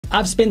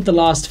I've spent the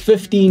last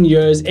 15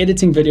 years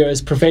editing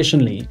videos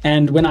professionally,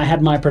 and when I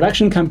had my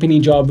production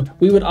company job,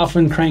 we would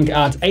often crank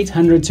out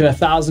 800 to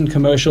 1,000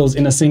 commercials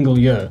in a single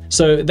year.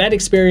 So that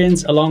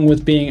experience, along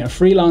with being a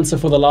freelancer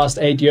for the last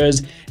 8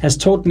 years, has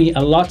taught me a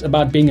lot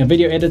about being a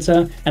video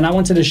editor, and I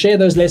wanted to share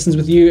those lessons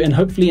with you, and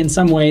hopefully in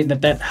some way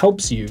that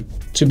helps you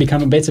to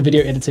become a better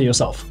video editor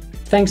yourself.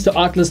 Thanks to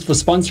Artlist for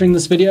sponsoring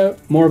this video.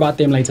 More about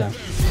them later.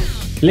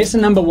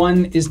 Lesson number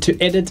 1 is to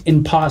edit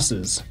in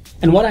passes.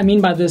 And what I mean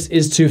by this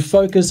is to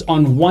focus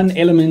on one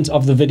element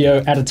of the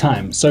video at a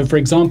time. So for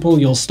example,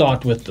 you'll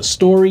start with the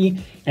story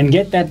and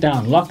get that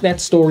down, lock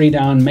that story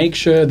down, make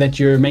sure that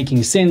you're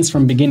making sense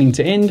from beginning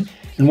to end.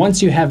 And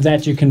once you have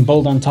that, you can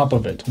build on top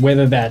of it,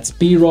 whether that's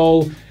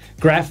B-roll,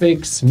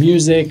 graphics,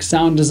 music,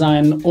 sound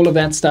design, all of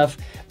that stuff,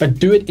 but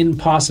do it in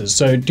passes.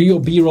 So do your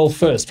B-roll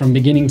first from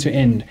beginning to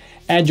end.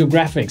 Add your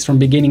graphics from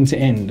beginning to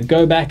end.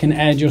 Go back and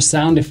add your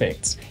sound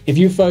effects. If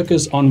you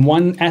focus on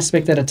one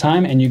aspect at a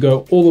time and you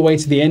go all the way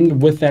to the end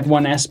with that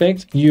one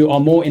aspect, you are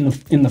more in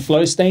the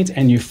flow state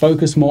and you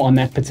focus more on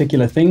that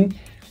particular thing.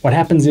 What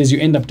happens is you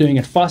end up doing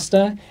it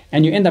faster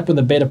and you end up with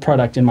a better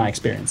product in my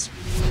experience.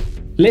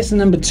 Lesson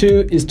number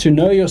 2 is to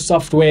know your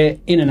software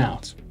in and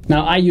out.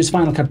 Now, I use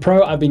Final Cut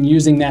Pro. I've been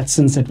using that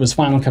since it was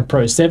Final Cut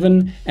Pro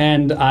 7,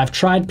 and I've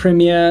tried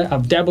Premiere,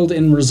 I've dabbled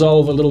in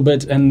Resolve a little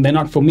bit, and they're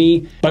not for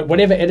me. But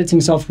whatever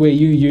editing software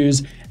you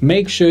use,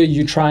 make sure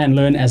you try and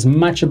learn as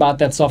much about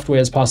that software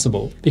as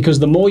possible, because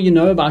the more you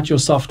know about your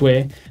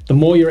software, the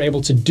more you're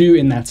able to do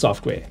in that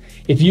software.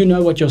 If you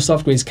know what your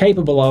software is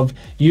capable of,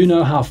 you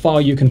know how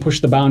far you can push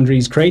the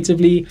boundaries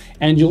creatively,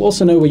 and you'll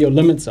also know where your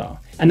limits are.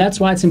 And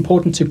that's why it's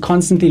important to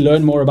constantly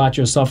learn more about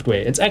your software.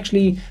 It's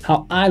actually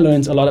how I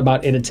learned a lot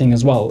about editing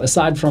as well,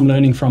 aside from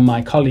learning from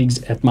my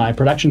colleagues at my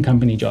production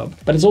company job.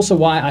 But it's also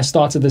why I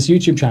started this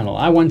YouTube channel.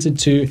 I wanted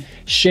to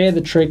share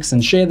the tricks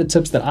and share the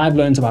tips that I've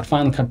learned about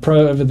Final Cut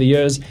Pro over the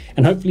years,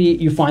 and hopefully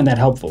you find that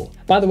helpful.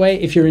 By the way,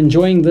 if you're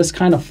enjoying this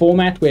kind of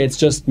format where it's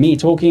just me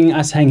talking,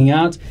 us hanging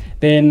out,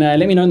 then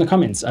let me know in the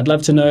comments. I'd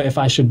love to know if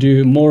I should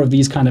do more of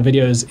these kind of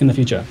videos in the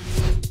future.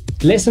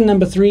 Lesson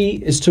number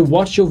 3 is to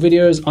watch your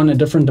videos on a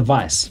different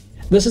device.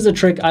 This is a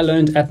trick I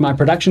learned at my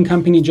production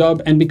company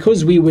job, and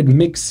because we would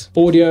mix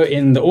audio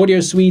in the audio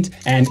suite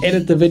and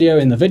edit the video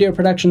in the video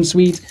production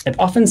suite, it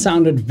often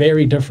sounded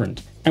very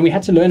different. And we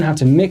had to learn how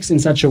to mix in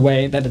such a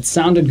way that it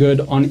sounded good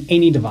on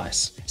any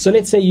device. So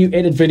let's say you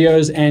edit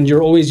videos and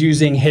you're always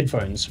using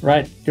headphones,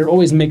 right? You're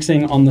always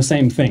mixing on the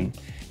same thing.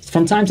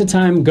 From time to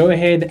time, go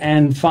ahead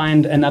and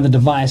find another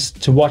device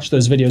to watch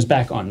those videos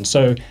back on.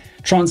 So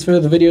transfer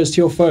the videos to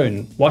your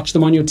phone, watch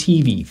them on your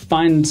TV,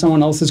 find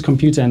someone else's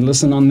computer and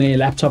listen on their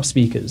laptop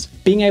speakers.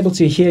 Being able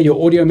to hear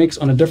your audio mix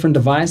on a different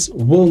device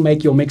will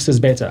make your mixes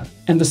better.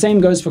 And the same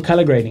goes for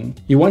color grading.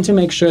 You want to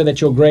make sure that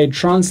your grade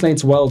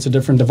translates well to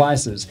different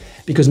devices,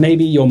 because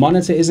maybe your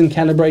monitor isn't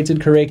calibrated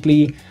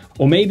correctly,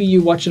 or maybe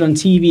you watch it on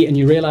TV and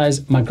you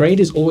realize my grade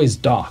is always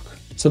dark.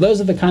 So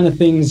those are the kind of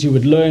things you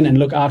would learn and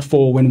look out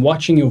for when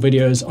watching your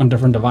videos on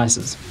different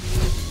devices.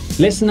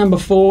 Lesson number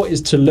 4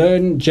 is to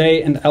learn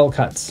J and L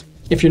cuts.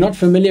 If you're not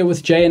familiar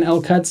with J and L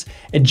cuts,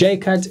 a J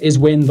cut is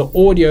when the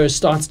audio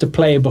starts to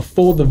play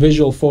before the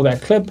visual for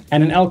that clip,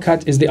 and an L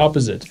cut is the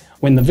opposite.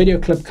 When the video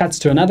clip cuts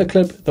to another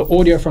clip, the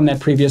audio from that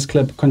previous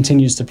clip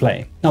continues to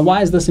play. Now,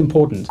 why is this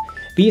important?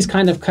 These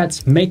kind of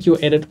cuts make your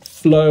edit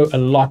flow a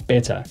lot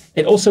better.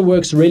 It also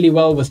works really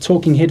well with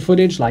talking head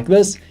footage like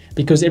this,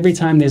 because every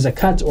time there's a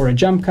cut or a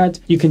jump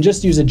cut, you can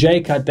just use a J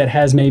cut that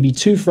has maybe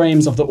 2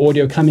 frames of the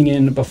audio coming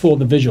in before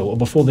the visual or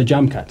before the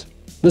jump cut.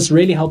 This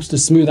really helps to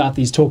smooth out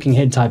these talking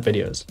head type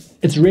videos.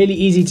 It's really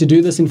easy to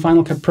do this in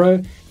Final Cut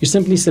Pro. You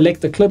simply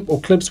select the clip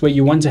or clips where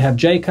you want to have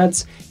J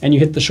cuts and you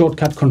hit the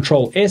shortcut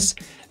Control S.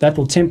 That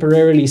will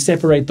temporarily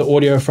separate the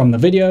audio from the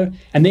video,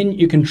 and then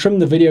you can trim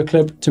the video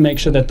clip to make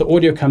sure that the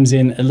audio comes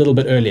in a little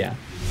bit earlier.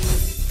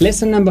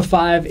 Lesson number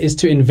 5 is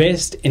to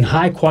invest in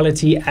high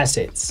quality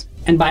assets.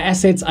 And by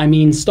assets, I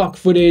mean stock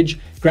footage,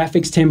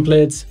 graphics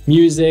templates,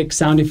 music,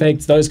 sound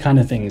effects, those kind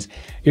of things.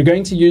 You're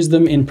going to use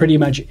them in pretty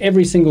much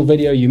every single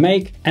video you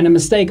make. And a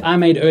mistake I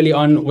made early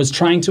on was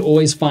trying to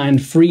always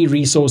find free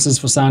resources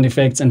for sound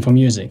effects and for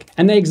music.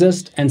 And they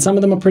exist, and some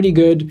of them are pretty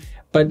good,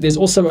 but there's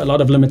also a lot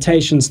of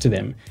limitations to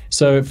them.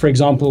 So for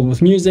example,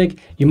 with music,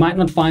 you might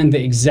not find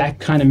the exact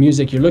kind of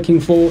music you're looking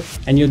for,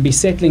 and you'd be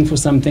settling for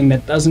something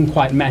that doesn't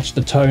quite match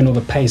the tone or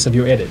the pace of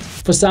your edit.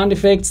 For sound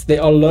effects,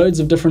 there are loads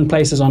of different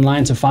places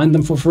online to find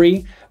them for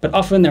free, but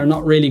often they're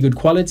not really good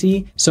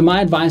quality. So my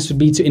advice would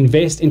be to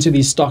invest into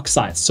these stock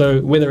sites. So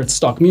whether it's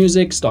stock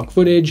music, stock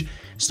footage,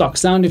 stock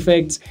sound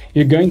effects,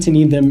 you're going to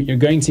need them, you're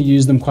going to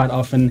use them quite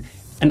often.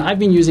 And I've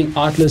been using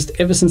Artlist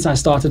ever since I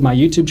started my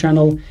YouTube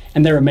channel,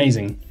 and they're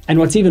amazing. And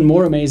what's even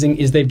more amazing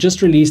is they've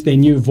just released their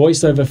new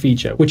voiceover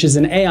feature, which is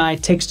an AI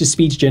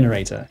text-to-speech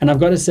generator. And I've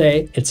got to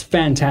say, it's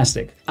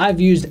fantastic. I've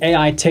used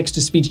AI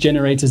text-to-speech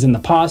generators in the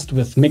past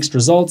with mixed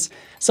results.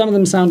 Some of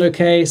them sound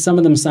okay, some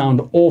of them sound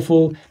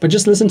awful, but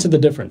just listen to the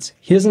difference.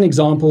 Here's an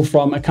example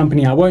from a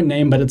company I won't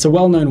name, but it's a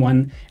well-known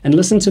one, and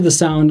listen to the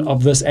sound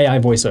of this AI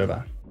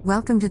voiceover.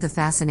 Welcome to the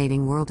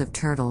fascinating world of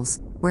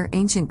turtles, where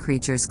ancient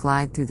creatures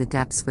glide through the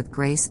depths with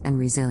grace and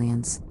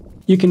resilience.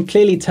 You can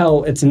clearly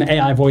tell it's an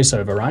AI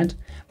voiceover, right?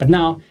 But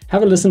now,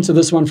 have a listen to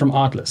this one from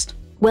Artlist.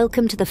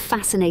 Welcome to the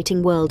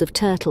fascinating world of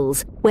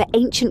turtles, where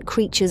ancient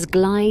creatures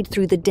glide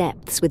through the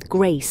depths with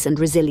grace and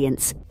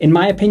resilience. In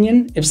my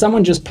opinion, if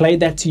someone just played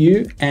that to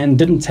you and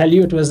didn't tell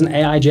you it was an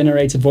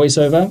AI-generated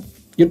voiceover,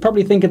 you'd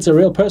probably think it's a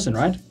real person,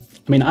 right?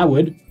 I mean, I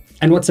would.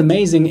 And what's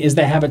amazing is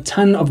they have a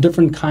ton of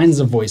different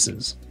kinds of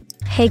voices.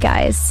 Hey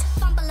guys.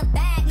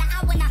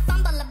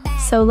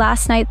 So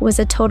last night was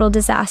a total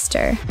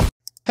disaster.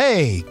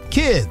 Hey,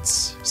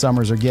 kids!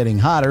 Summers are getting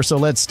hotter, so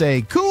let's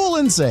stay cool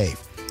and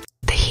safe.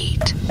 The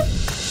heat.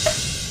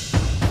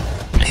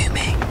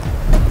 Blooming.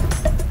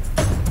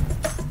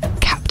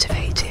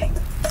 Captivating.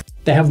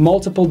 They have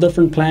multiple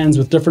different plans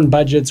with different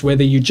budgets,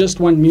 whether you just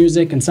want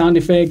music and sound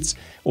effects,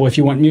 or if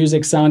you want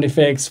music, sound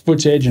effects,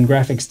 footage, and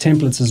graphics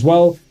templates as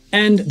well.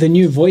 And the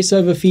new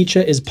voiceover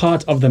feature is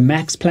part of the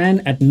Max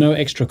plan at no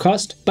extra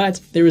cost, but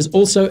there is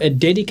also a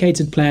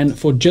dedicated plan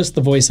for just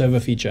the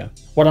voiceover feature.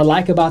 What I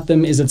like about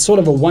them is it's sort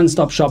of a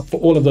one-stop shop for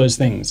all of those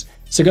things.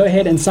 So go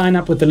ahead and sign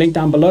up with the link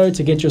down below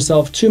to get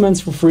yourself 2 months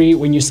for free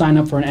when you sign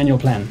up for an annual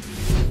plan.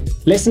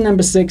 Lesson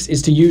number 6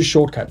 is to use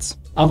shortcuts.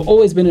 I've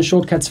always been a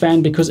shortcuts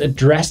fan because it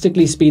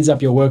drastically speeds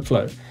up your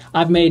workflow.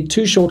 I've made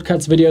 2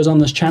 shortcuts videos on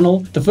this channel.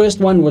 The first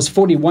one was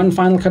 41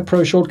 Final Cut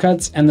Pro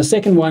shortcuts, and the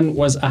second one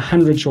was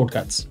 100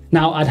 shortcuts.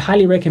 Now, I'd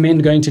highly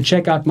recommend going to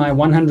check out my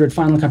 100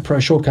 Final Cut Pro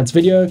shortcuts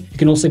video. You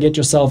can also get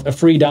yourself a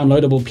free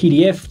downloadable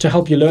PDF to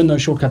help you learn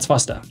those shortcuts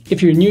faster.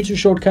 If you're new to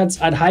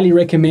shortcuts, I'd highly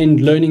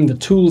recommend learning the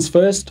tools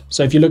first.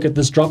 So if you look at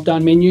this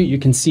drop-down menu, you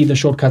can see the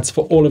shortcuts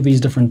for all of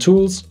these different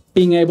tools.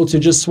 Being able to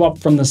just swap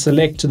from the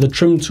select to the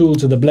trim tool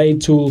to the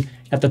blade tool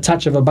at the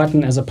touch of a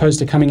button as opposed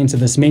to coming into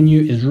this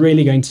menu is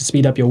really going to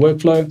speed up your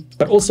workflow.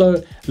 But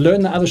also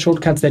learn the other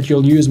shortcuts that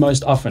you'll use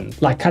most often,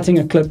 like cutting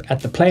a clip at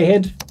the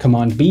playhead,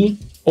 Command B,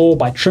 or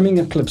by trimming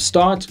a clip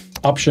start,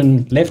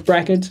 Option left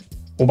bracket,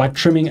 or by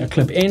trimming a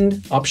clip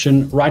end,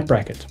 Option right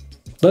bracket.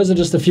 Those are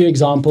just a few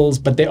examples,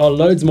 but there are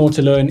loads more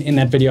to learn in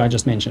that video I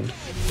just mentioned.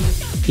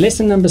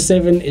 Lesson number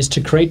 7 is to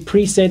create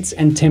presets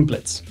and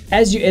templates.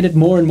 As you edit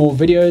more and more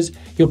videos,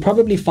 you'll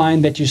probably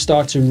find that you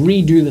start to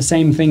redo the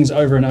same things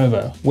over and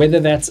over, whether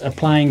that's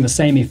applying the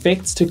same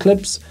effects to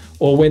clips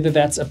or whether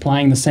that's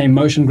applying the same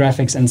motion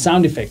graphics and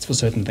sound effects for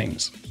certain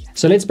things.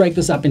 So let's break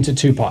this up into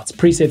 2 parts,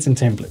 presets and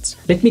templates.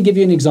 Let me give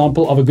you an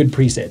example of a good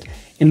preset.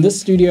 In this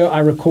studio, I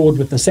record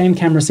with the same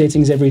camera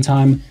settings every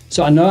time,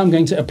 so I know I'm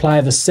going to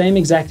apply the same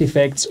exact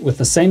effects with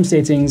the same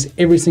settings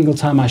every single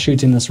time I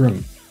shoot in this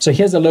room. So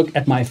here's a look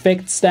at my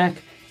effects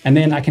stack, and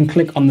then I can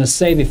click on the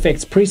Save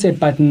Effects Preset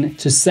button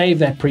to save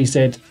that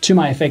preset to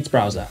my effects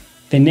browser.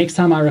 Then next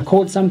time I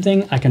record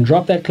something, I can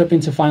drop that clip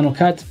into Final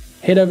Cut,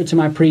 head over to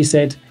my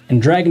preset, and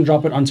drag and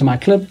drop it onto my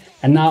clip,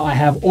 and now I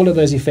have all of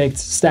those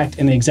effects stacked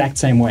in the exact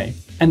same way.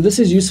 And this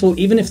is useful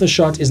even if the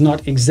shot is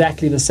not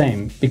exactly the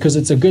same, because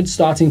it's a good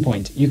starting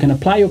point. You can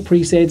apply your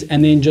preset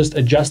and then just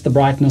adjust the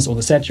brightness or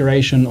the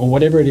saturation or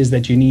whatever it is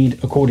that you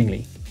need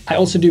accordingly. I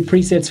also do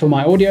presets for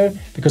my audio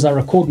because I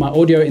record my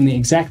audio in the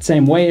exact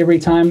same way every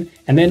time,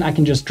 and then I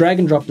can just drag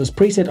and drop this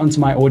preset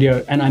onto my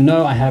audio and I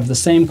know I have the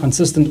same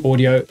consistent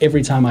audio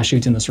every time I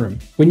shoot in this room.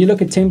 When you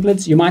look at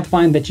templates, you might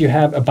find that you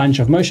have a bunch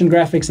of motion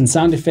graphics and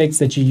sound effects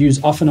that you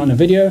use often on a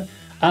video.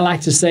 I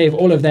like to save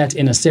all of that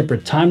in a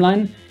separate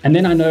timeline, and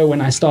then I know when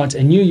I start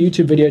a new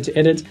YouTube video to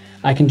edit,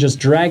 I can just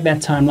drag that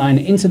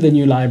timeline into the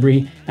new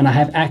library and I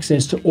have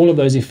access to all of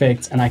those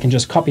effects and I can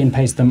just copy and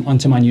paste them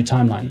onto my new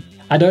timeline.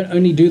 I don't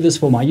only do this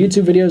for my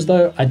YouTube videos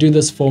though, I do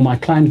this for my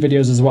client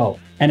videos as well.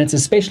 And it's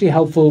especially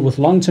helpful with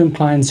long-term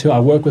clients who I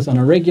work with on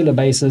a regular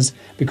basis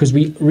because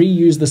we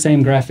reuse the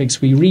same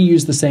graphics, we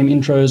reuse the same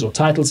intros or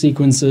title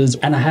sequences,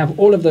 and I have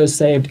all of those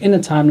saved in a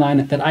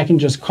timeline that I can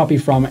just copy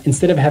from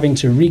instead of having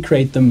to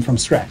recreate them from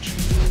scratch.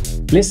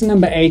 Lesson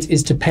number 8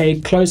 is to pay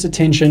close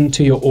attention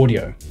to your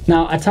audio.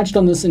 Now, I touched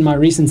on this in my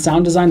recent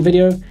sound design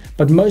video,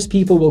 but most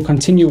people will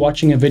continue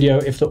watching a video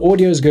if the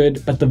audio is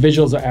good, but the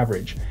visuals are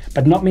average.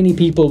 But not many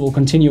people will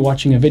continue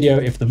watching a video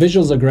if the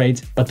visuals are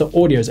great, but the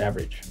audio is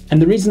average.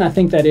 And the reason I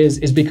think that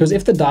is because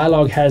if the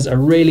dialogue has a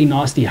really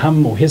nasty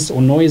hum or hiss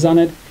or noise on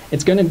it,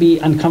 it's going to be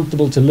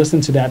uncomfortable to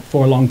listen to that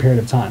for a long period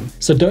of time.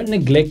 So don't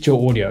neglect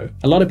your audio.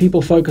 A lot of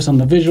people focus on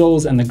the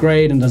visuals and the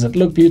grade and does it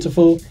look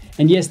beautiful?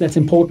 And yes, that's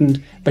important,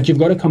 but you've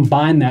got to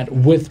combine that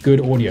with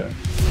good audio.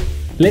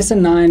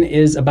 Lesson 9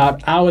 is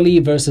about hourly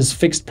versus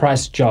fixed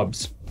price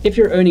jobs. If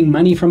you're earning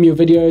money from your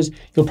videos,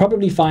 you'll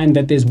probably find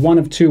that there's one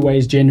of 2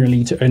 ways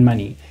generally to earn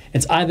money.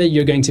 It's either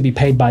you're going to be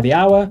paid by the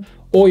hour,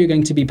 or you're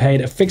going to be paid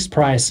a fixed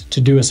price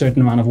to do a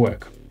certain amount of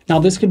work. Now,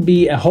 this could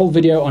be a whole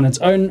video on its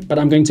own, but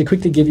I'm going to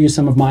quickly give you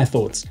some of my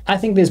thoughts. I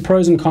think there's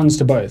pros and cons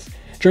to both.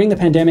 During the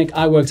pandemic,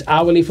 I worked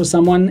hourly for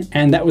someone,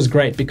 and that was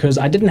great because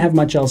I didn't have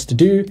much else to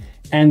do,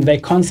 and they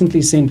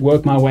constantly sent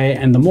work my way,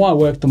 and the more I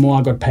worked, the more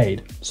I got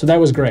paid. So that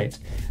was great.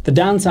 The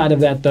downside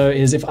of that, though,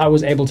 is if I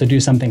was able to do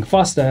something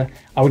faster,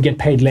 I would get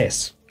paid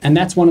less. And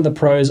that's one of the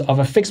pros of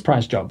a fixed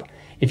price job.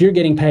 If you're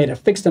getting paid a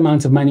fixed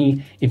amount of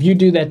money, if you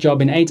do that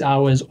job in 8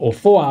 hours or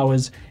 4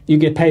 hours, you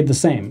get paid the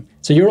same.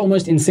 So you're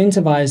almost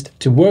incentivized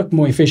to work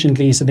more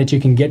efficiently so that you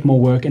can get more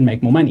work and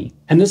make more money.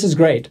 And this is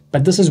great,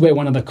 but this is where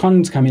one of the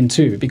cons come in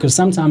too, because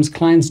sometimes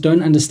clients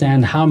don't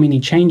understand how many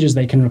changes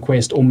they can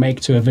request or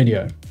make to a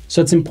video.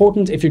 So it's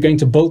important, if you're going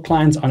to bill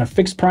clients on a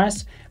fixed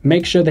price,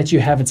 make sure that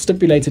you have it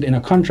stipulated in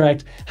a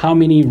contract how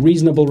many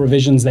reasonable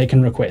revisions they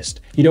can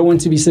request. You don't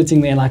want to be sitting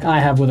there like I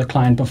have with a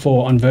client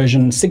before on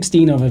version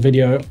 16 of a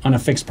video on a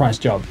fixed price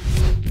job.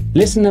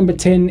 Lesson number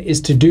 10 is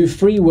to do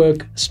free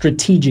work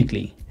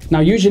strategically. Now,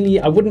 usually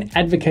I wouldn't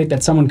advocate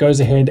that someone goes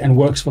ahead and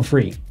works for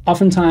free.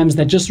 Oftentimes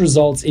that just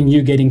results in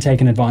you getting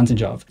taken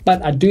advantage of.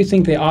 But I do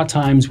think there are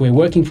times where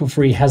working for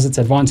free has its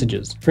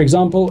advantages. For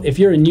example, if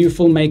you're a new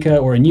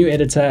filmmaker or a new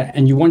editor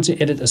and you want to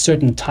edit a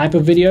certain type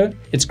of video,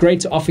 it's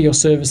great to offer your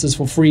services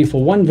for free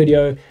for one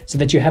video so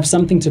that you have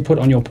something to put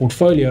on your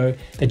portfolio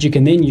that you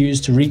can then use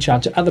to reach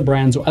out to other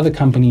brands or other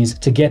companies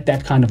to get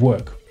that kind of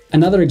work.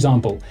 Another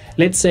example,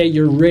 let's say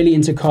you're really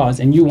into cars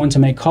and you want to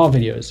make car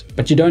videos,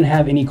 but you don't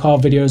have any car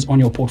videos on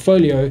your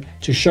portfolio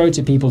to show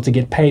to people to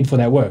get paid for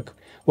that work.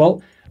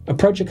 Well,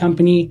 approach a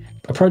company,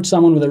 approach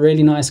someone with a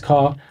really nice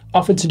car,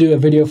 offer to do a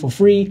video for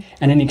free,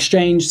 and in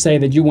exchange say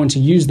that you want to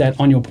use that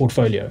on your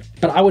portfolio.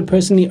 But I would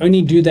personally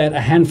only do that a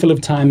handful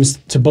of times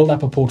to build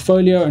up a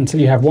portfolio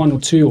until you have 1 or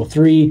 2 or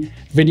 3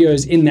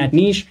 videos in that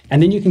niche,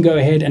 and then you can go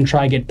ahead and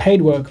try get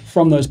paid work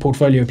from those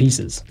portfolio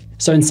pieces.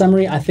 So in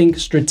summary, I think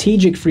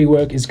strategic free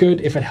work is good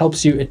if it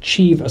helps you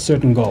achieve a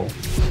certain goal.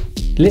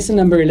 Lesson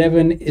number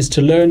 11 is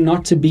to learn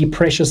not to be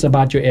precious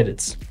about your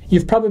edits.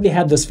 You've probably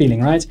had this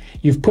feeling, right?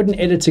 You've put an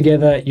edit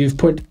together, you've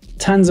put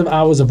tons of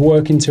hours of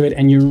work into it,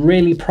 and you're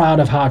really proud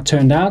of how it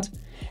turned out.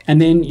 And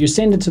then you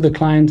send it to the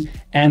client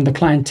and the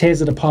client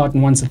tears it apart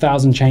and wants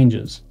 1,000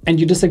 changes. And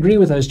you disagree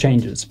with those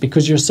changes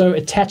because you're so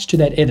attached to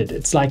that edit.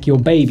 It's like your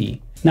baby.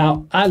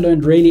 Now, I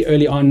learned really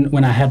early on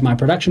when I had my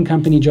production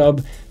company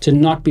job to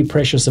not be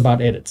precious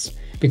about edits,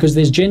 because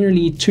there's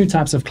generally 2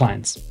 types of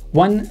clients.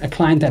 One, a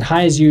client that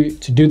hires you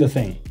to do the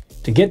thing,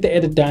 to get the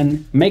edit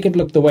done, make it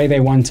look the way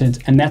they want it,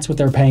 and that's what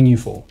they're paying you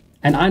for.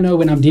 And I know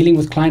when I'm dealing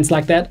with clients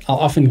like that, I'll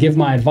often give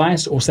my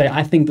advice or say,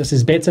 I think this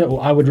is better,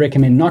 or I would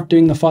recommend not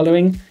doing the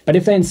following. But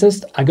if they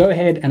insist, I go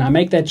ahead and I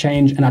make that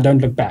change and I don't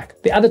look back.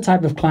 The other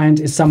type of client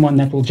is someone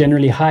that will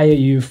generally hire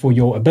you for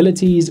your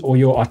abilities or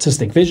your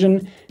artistic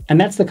vision. And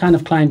that's the kind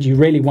of client you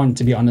really want,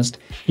 to be honest.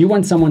 You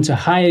want someone to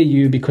hire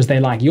you because they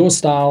like your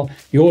style,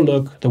 your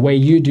look, the way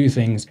you do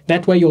things.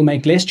 That way you'll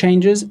make less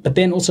changes, but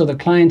then also the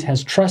client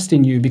has trust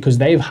in you because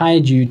they've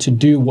hired you to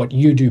do what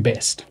you do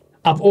best.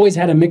 I've always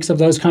had a mix of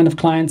those kind of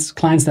clients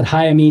that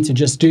hire me to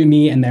just do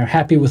me and they're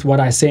happy with what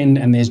I send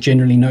and there's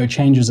generally no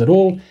changes at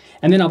all.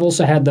 And then I've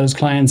also had those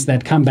clients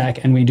that come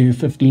back and we do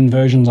 15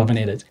 versions of an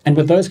edit. And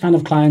with those kind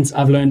of clients,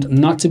 I've learned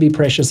not to be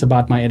precious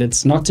about my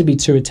edits, not to be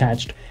too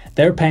attached.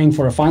 They're paying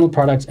for a final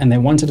product and they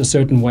want it a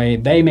certain way.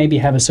 They maybe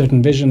have a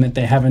certain vision that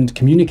they haven't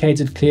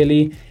communicated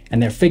clearly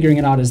and they're figuring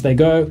it out as they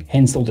go,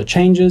 hence all the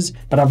changes.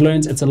 But I've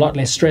learned it's a lot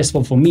less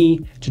stressful for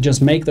me to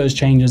just make those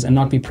changes and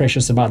not be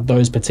precious about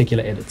those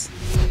particular edits.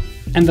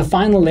 And the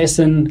final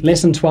lesson,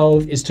 lesson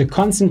 12, is to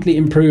constantly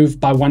improve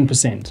by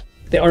 1%.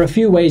 There are a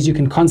few ways you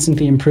can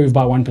constantly improve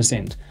by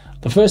 1%.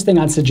 The first thing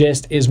I'd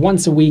suggest is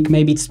once a week,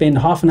 maybe spend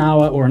half an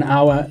hour or an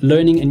hour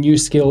learning a new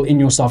skill in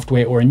your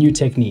software or a new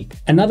technique.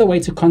 Another way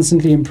to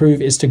constantly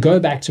improve is to go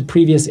back to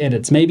previous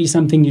edits, maybe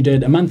something you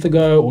did a month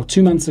ago or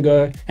 2 months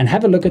ago, and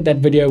have a look at that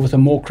video with a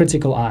more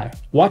critical eye.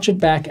 Watch it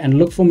back and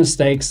look for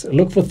mistakes,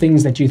 look for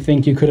things that you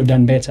think you could have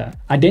done better.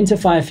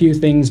 Identify a few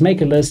things,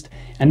 make a list,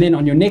 and then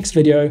on your next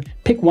video,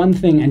 pick one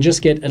thing and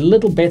just get a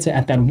little better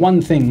at that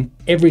one thing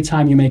every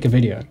time you make a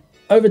video.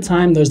 Over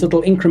time, those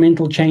little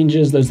incremental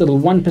changes, those little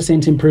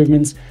 1%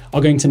 improvements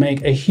are going to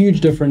make a huge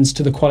difference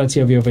to the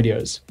quality of your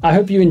videos. I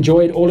hope you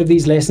enjoyed all of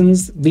these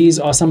lessons. These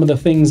are some of the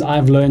things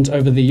I've learned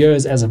over the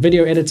years as a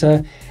video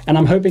editor, and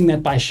I'm hoping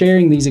that by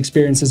sharing these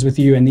experiences with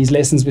you and these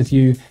lessons with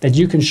you, that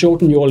you can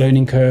shorten your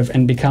learning curve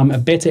and become a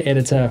better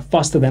editor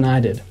faster than I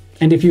did.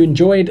 And if you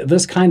enjoyed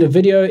this kind of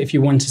video, if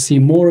you want to see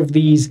more of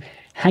these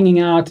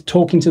hanging out,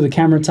 talking to the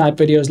camera type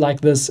videos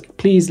like this,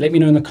 please let me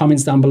know in the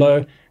comments down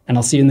below, and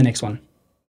I'll see you in the next one.